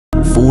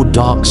4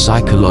 dark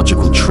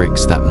psychological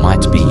tricks that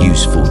might be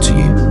useful to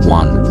you.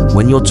 1.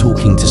 When you're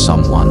talking to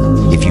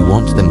someone, if you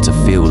want them to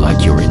feel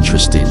like you're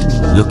interested,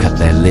 look at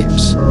their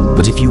lips.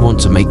 But if you want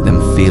to make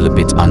them feel a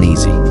bit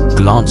uneasy,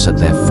 glance at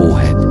their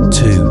forehead.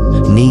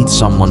 2. Need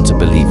someone to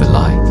believe a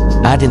lie.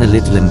 Add in a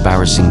little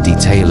embarrassing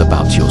detail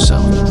about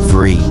yourself.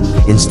 3.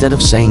 Instead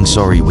of saying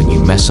sorry when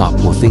you mess up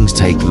or things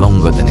take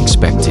longer than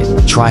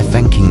expected, try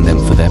thanking them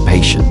for their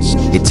patience.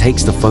 It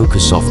takes the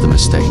focus off the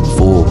mistake.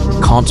 4.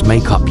 Can't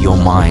make up your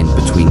mind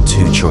between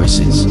 2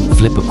 choices.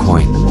 Flip a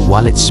coin.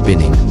 While it's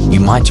spinning, you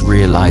might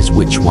realize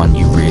which one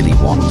you really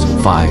want.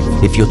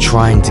 5. If you're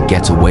trying to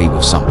get away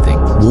with something,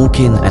 walk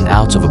in and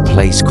out of a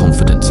place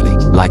confidently,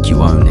 like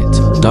you own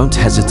it. Don't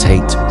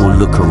hesitate or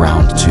look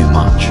around too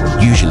much.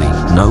 Usually,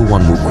 no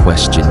one will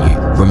question you.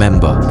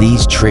 Remember,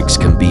 these tricks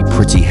can be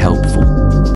pretty helpful.